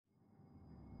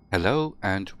Hello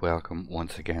and welcome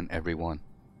once again everyone.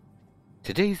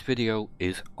 Today's video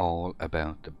is all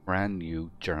about the brand new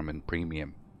German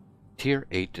premium Tier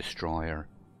 8 destroyer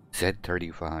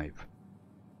Z-35.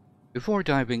 Before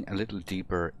diving a little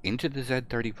deeper into the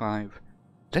Z-35,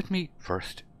 let me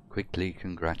first quickly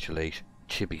congratulate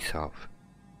Chibisov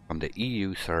from the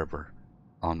EU server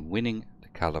on winning the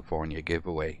California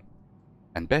giveaway,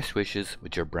 and best wishes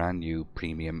with your brand new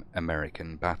premium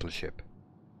American battleship.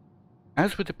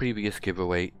 As with the previous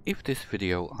giveaway, if this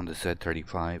video on the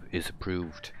Z-35 is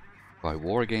approved by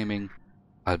Wargaming,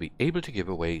 I'll be able to give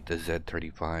away the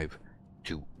Z-35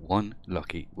 to one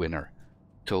lucky winner.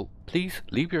 So please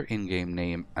leave your in-game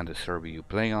name and the server you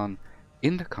play on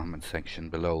in the comment section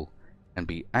below and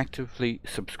be actively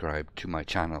subscribed to my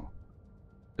channel.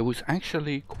 There was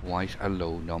actually quite a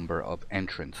low number of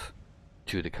entrants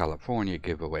to the California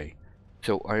giveaway,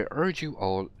 so I urge you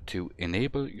all to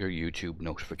enable your YouTube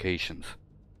notifications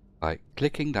by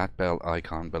clicking that bell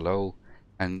icon below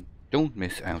and don't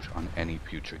miss out on any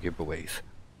future giveaways.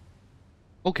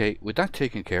 Okay, with that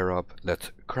taken care of,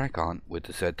 let's crack on with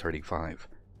the Z-35,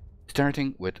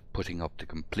 starting with putting up the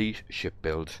complete ship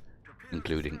build,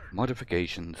 including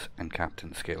modifications and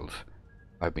captain skills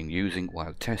I've been using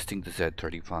while testing the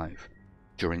Z-35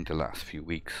 during the last few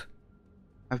weeks.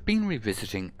 I've been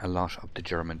revisiting a lot of the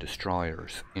German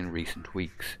destroyers in recent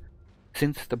weeks,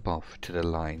 since the buff to the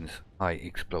line's high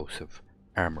explosive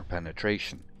armour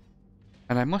penetration,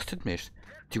 and I must admit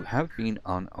to have been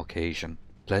on occasion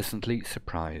pleasantly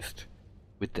surprised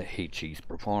with the HE's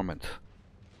performance.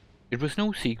 It was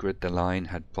no secret the line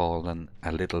had fallen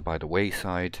a little by the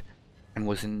wayside and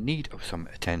was in need of some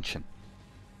attention.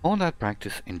 All that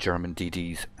practice in German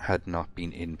DDs had not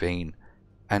been in vain,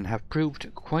 and have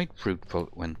proved quite fruitful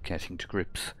when getting to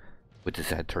grips with the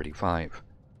Z-35.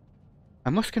 I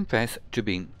must confess to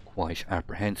being quite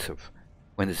apprehensive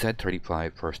when the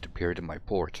Z-35 first appeared in my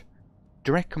port.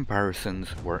 Direct comparisons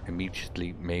were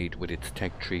immediately made with its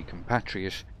tech tree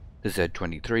compatriot, the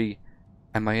Z-23,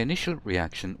 and my initial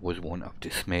reaction was one of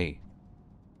dismay.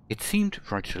 It seemed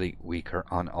virtually weaker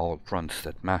on all fronts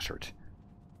that mattered: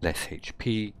 less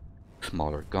HP,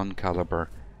 smaller gun caliber,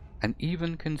 and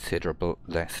even considerable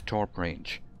less torp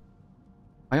range.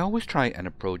 I always try and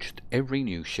approach every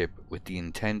new ship with the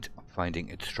intent of finding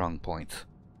its strong points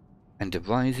and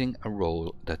devising a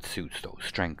role that suits those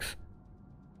strengths.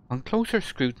 On closer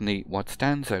scrutiny, what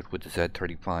stands out with the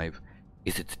Z-35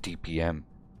 is its DPM,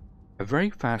 a very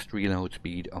fast reload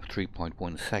speed of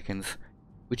 3.1 seconds,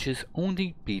 which is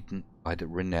only beaten by the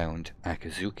renowned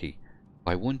acoustic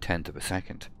by 1/10 of a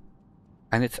second,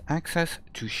 and its access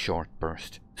to short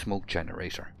burst smoke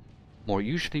generator, more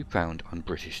usually found on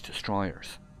British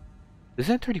destroyers. The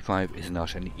Z-35 is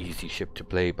not an easy ship to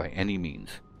play by any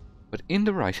means, but in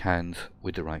the right hands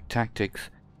with the right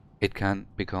tactics, it can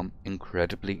become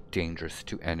incredibly dangerous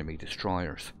to enemy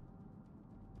destroyers.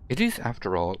 It is,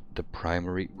 after all, the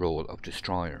primary role of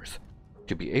destroyers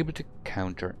to be able to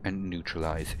counter and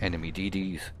neutralize enemy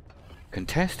DDs,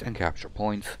 contest and capture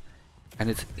points, and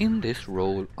it's in this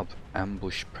role of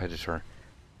ambush predator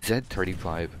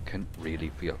Z-35 can really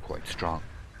feel quite strong.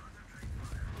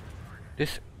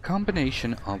 This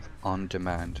combination of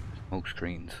on-demand smoke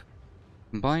screens,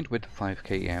 combined with 5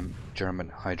 km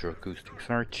German hydroacoustic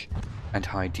search and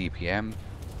high DPM,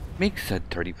 makes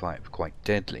Z-35 quite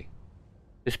deadly.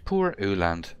 This poor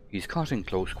Uland, he's caught in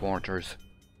close quarters,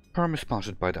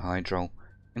 perma-spotted by the hydro,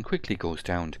 and quickly goes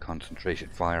down to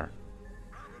concentrated fire.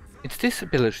 It's this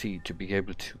ability to be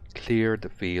able to clear the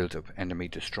field of enemy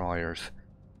destroyers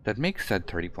that makes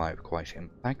Z-35 quite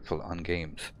impactful on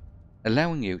games,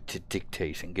 allowing you to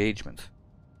dictate engagements.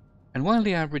 And while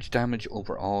the average damage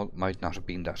overall might not have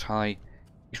been that high,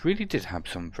 it really did have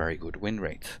some very good win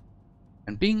rates.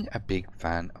 And being a big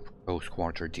fan of close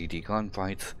quarter DD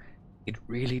gunfights, it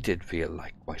really did feel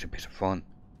like quite a bit of fun.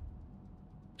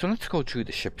 So let's go through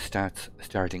the ship stats,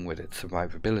 starting with its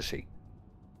survivability.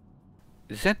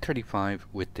 The Z-35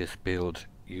 with this build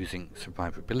using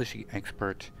Survivability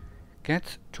Expert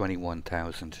gets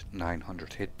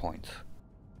 21,900 hit points.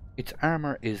 Its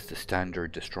armour is the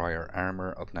standard destroyer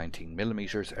armour of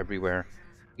 19mm everywhere,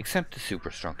 except the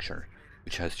superstructure,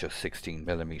 which has just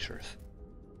 16mm.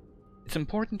 It's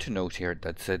important to note here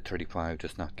that Z-35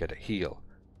 does not get a heal,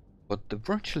 but the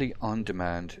virtually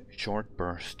on-demand short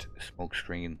burst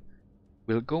smokescreen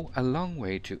will go a long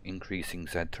way to increasing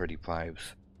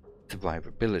Z-35's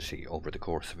survivability over the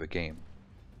course of a game.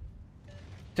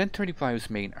 Z-35's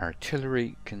main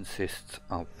artillery consists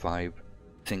of 5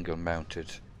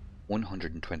 single-mounted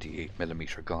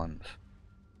 128mm guns,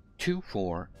 2,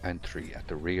 4 and 3 at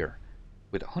the rear,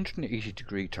 with a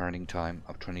 180-degree turning time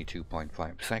of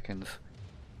 22.5 seconds,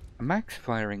 a max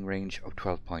firing range of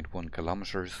 12.1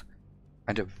 kilometers,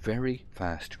 and a very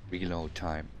fast reload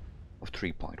time of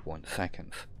 3.1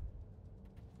 seconds.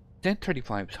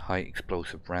 Z-35's high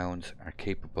explosive rounds are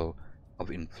capable of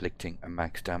inflicting a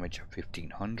max damage of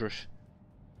 1500,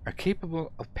 are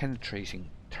capable of penetrating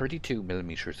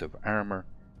 32mm of armour,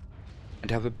 and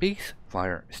have a base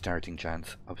fire starting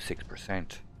chance of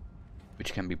 6%,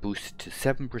 which can be boosted to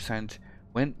 7%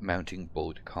 when mounting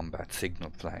both combat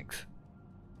signal flags.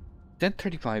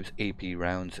 Z-35's AP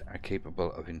rounds are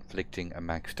capable of inflicting a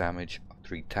max damage of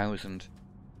 3000,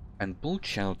 and both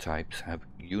shell types have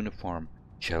uniform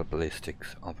shell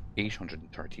ballistics of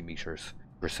 830 meters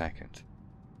per second.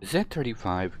 The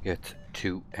Z-35 gets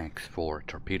two X4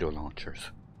 torpedo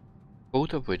launchers,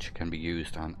 both of which can be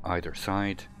used on either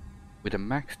side, with a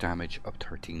max damage of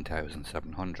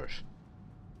 13,700.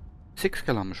 6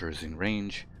 kilometers in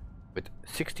range, with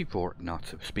 64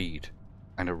 knots of speed,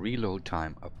 and a reload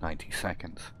time of 90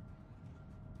 seconds.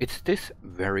 It's this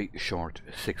very short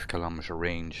 6 kilometer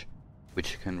range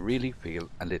which can really feel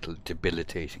a little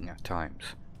debilitating at times,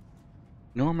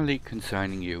 normally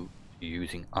consigning you to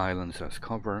using islands as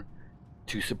cover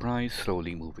to surprise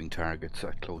slowly moving targets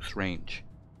at close range.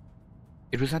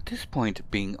 It was at this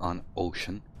point, being on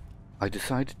ocean, I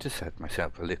decided to set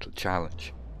myself a little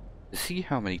challenge to see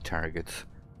how many targets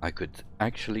I could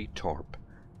actually torp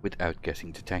without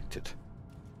getting detected.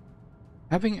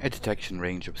 Having a detection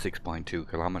range of 6.2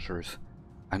 kilometers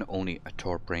and only a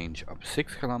torp range of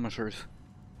 6 kilometers,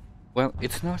 well,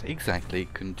 it's not exactly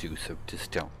conducive to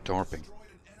stealth torping,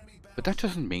 but that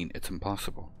doesn't mean it's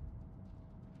impossible.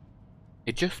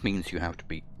 It just means you have to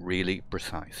be really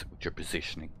precise with your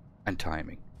positioning and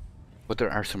timing, but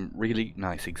there are some really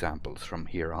nice examples from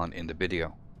here on in the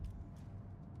video.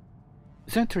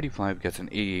 Z-35 gets an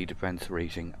AA defense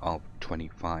rating of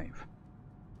 25,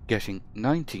 getting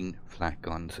 19 flak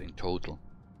guns in total,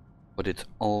 but it's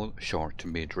all short to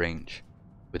mid-range,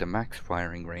 with a max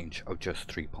firing range of just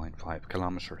 3.5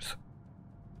 kilometers.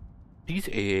 These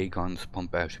AA guns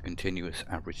pump out a continuous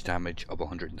average damage of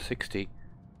 160,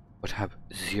 but have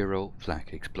 0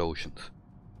 flak explosions,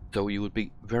 so you would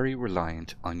be very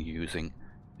reliant on using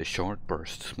the short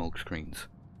burst smoke screens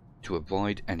to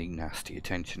avoid any nasty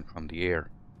attention from the air.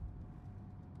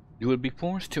 You will be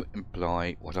forced to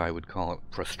employ what I would call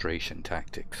frustration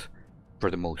tactics, for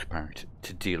the most part,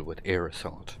 to deal with air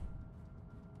assault,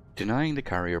 denying the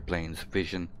carrier plane's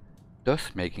vision,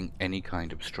 thus making any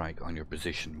kind of strike on your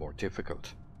position more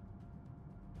difficult.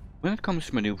 When it comes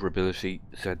to manoeuvrability,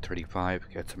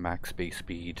 Z-35 gets a max base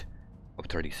speed of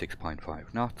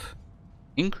 36.5 knots,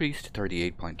 increased to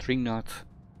 38.3 knots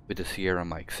with a Sierra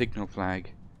Mike signal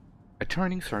flag, a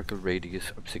turning circle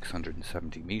radius of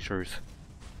 670 meters,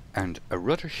 and a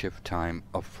rudder shift time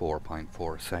of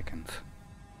 4.4 seconds.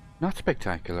 Not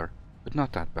spectacular, but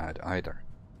not that bad either.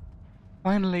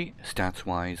 Finally,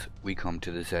 stats-wise, we come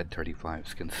to the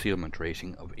Z-35's concealment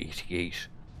rating of 88.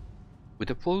 With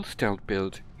a full stealth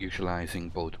build utilising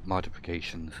both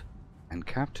modifications and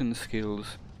captain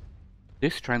skills,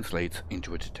 this translates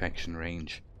into a detection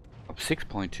range of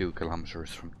 6.2 kilometers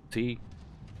from the sea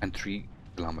and 3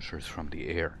 kilometers from the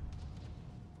air.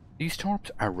 These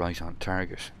torps are right on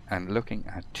target and looking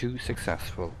at 2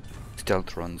 successful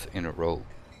stealth runs in a row.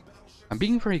 I'm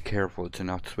being very careful to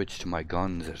not switch to my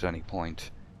guns at any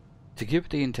point, to give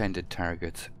the intended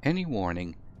targets any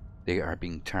warning they are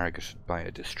being targeted by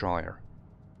a destroyer.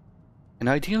 An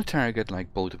ideal target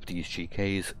like both of these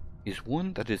GKs is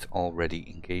one that is already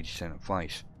engaged in a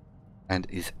fight and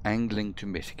is angling to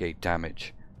mitigate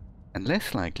damage, and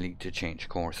less likely to change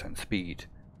course and speed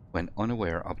when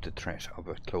unaware of the threat of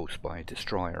a close-by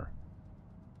destroyer.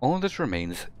 All that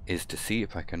remains is to see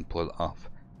if I can pull off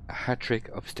a hat-trick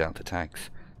of stealth attacks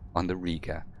on the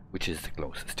Riga, which is the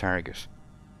closest target.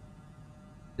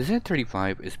 The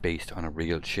Z-35 is based on a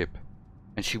real ship,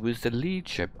 and she was the lead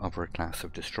ship of her class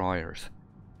of destroyers,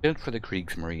 built for the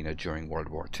Kriegsmarine during World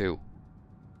War II.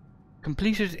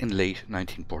 Completed in late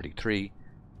 1943,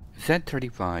 the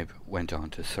Z-35 went on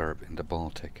to serve in the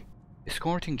Baltic,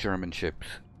 escorting German ships,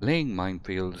 laying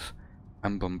minefields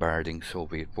and bombarding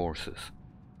Soviet forces.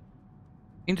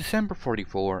 In December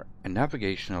 1944, a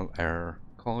navigational error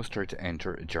caused her to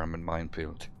enter a German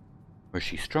minefield, where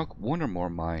she struck one or more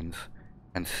mines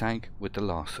and sank with the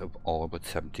loss of all but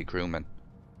 70 crewmen.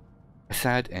 A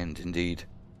sad end indeed.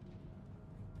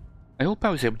 I hope I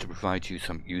was able to provide you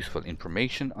some useful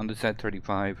information on the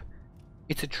Z-35.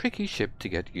 It's a tricky ship to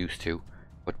get used to,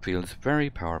 but feels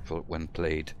very powerful when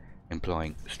played,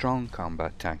 employing strong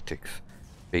combat tactics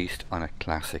based on a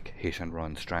classic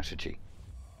hit-and-run strategy.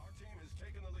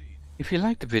 If you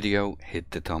liked the video, hit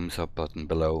the thumbs up button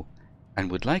below, and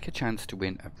would like a chance to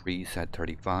win a free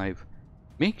Z-35,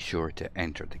 make sure to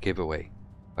enter the giveaway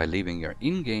by leaving your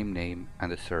in-game name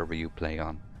and the server you play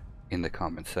on in the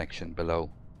comments section below.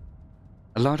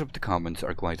 A lot of the comments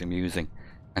are quite amusing,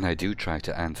 and I do try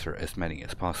to answer as many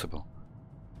as possible.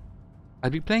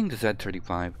 I'll be playing the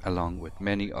Z-35 along with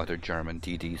many other German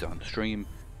DDs on stream,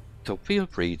 so feel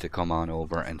free to come on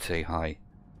over and say hi.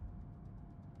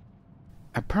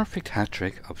 A perfect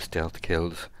hat-trick of stealth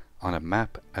kills on a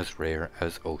map as rare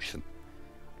as ocean,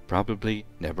 probably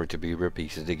never to be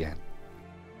repeated again.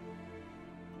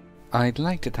 I'd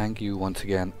like to thank you once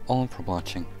again all for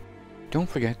watching. Don't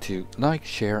forget to like,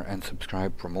 share and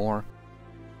subscribe for more.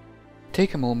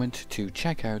 Take a moment to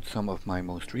check out some of my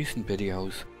most recent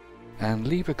videos and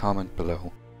leave a comment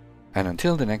below. And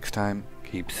until the next time,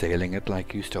 keep sailing it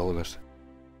like you stole it.